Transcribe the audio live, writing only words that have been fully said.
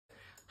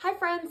Hi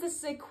friends, this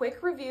is a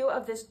quick review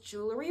of this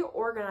jewelry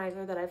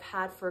organizer that I've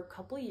had for a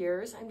couple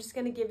years. I'm just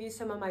going to give you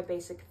some of my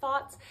basic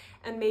thoughts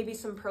and maybe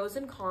some pros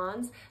and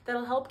cons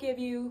that'll help give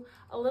you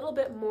a little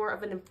bit more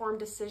of an informed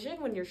decision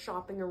when you're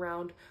shopping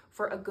around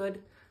for a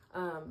good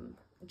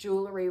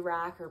jewelry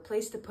rack or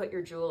place to put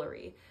your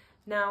jewelry.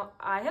 Now,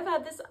 I have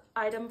had this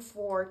item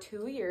for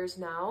 2 years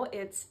now.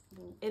 It's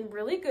in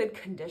really good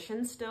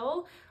condition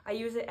still. I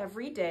use it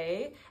every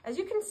day. As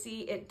you can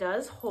see, it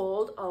does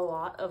hold a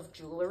lot of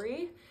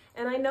jewelry.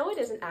 And I know it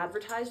isn't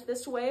advertised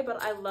this way,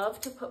 but I love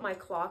to put my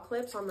claw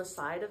clips on the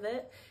side of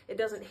it. It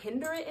doesn't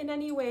hinder it in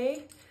any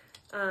way.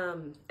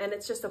 And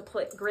it's just a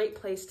great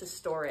place to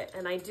store it.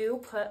 And I do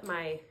put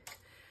I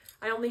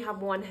only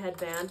have one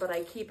headband, but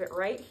I keep it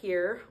right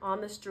here on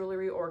this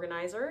jewelry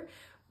organizer.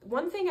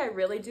 One thing I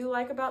really do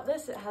like about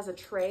this, it has a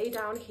tray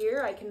down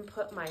here. I can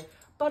put my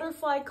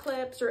butterfly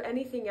clips or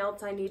anything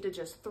else I need to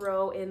just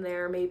throw in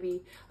there,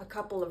 maybe a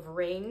couple of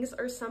rings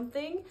or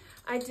something.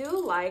 I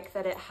do like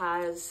that it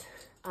has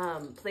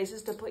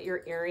places to put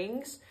your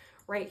earrings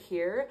right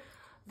here.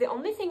 The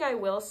only thing I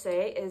will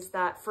say is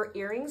that for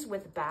earrings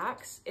with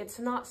backs, it's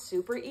not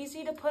super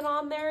easy to put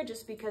on there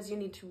just because you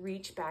need to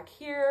reach back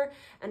here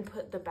and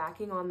put the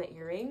backing on the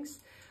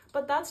earrings.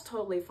 But that's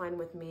totally fine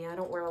with me. I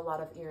don't wear a lot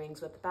of earrings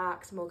with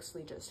backs,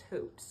 mostly just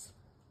hoops.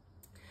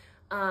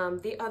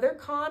 The other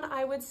con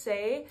I would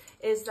say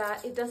is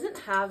that it doesn't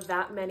have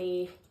that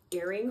many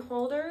earring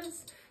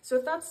holders. So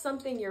if that's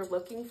something you're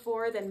looking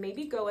for, then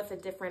maybe go with a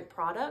different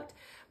product.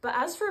 But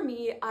as for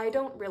me, I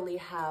don't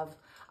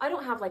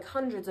have like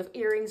hundreds of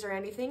earrings or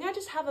anything. I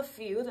just have a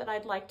few that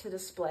I'd like to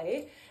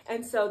display.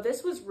 And so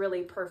this was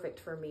really perfect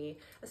for me,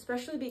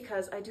 especially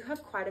because I do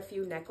have quite a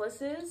few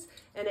necklaces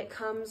and it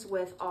comes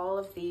with all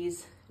of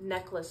these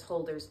necklace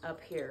holders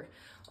up here.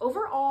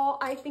 Overall,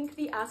 I think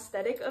the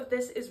aesthetic of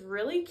this is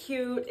really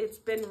cute. It's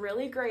been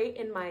really great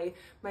in my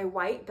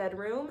white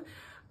bedroom.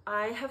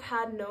 I have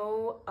had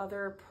no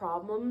other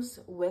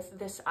problems with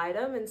this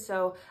item, and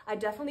so I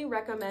definitely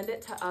recommend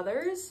it to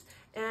others,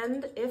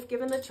 and if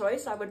given the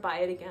choice, I would buy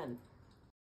it again.